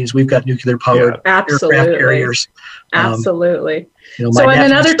submarines. We've got nuclear-powered aircraft carriers. Absolutely. So in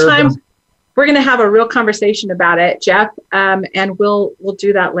another time, we're going to have a real conversation about it, Jeff, and we'll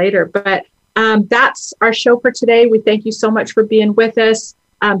do that later. But that's our show for today. We thank you so much for being with us.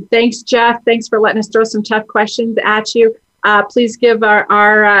 Thanks, Jeff. Thanks for letting us throw some tough questions at you. Please give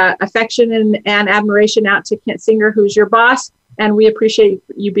our affection and admiration out to Kent Singer, who's your boss, and we appreciate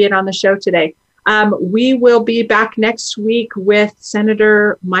you being on the show today. We will be back next week with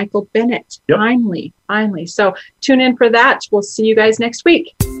Senator Michael Bennet. Yep. Finally. So tune in for that. We'll see you guys next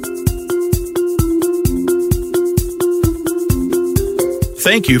week.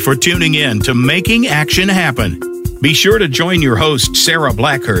 Thank you for tuning in to Making Action Happen. Be sure to join your host, Sarah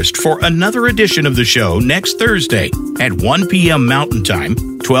Blackhurst, for another edition of the show next Thursday at 1 p.m. Mountain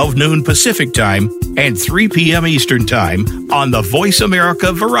Time, 12 noon Pacific Time, and 3 p.m. Eastern Time on the Voice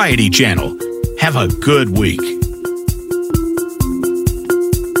America Variety Channel. Have a good week.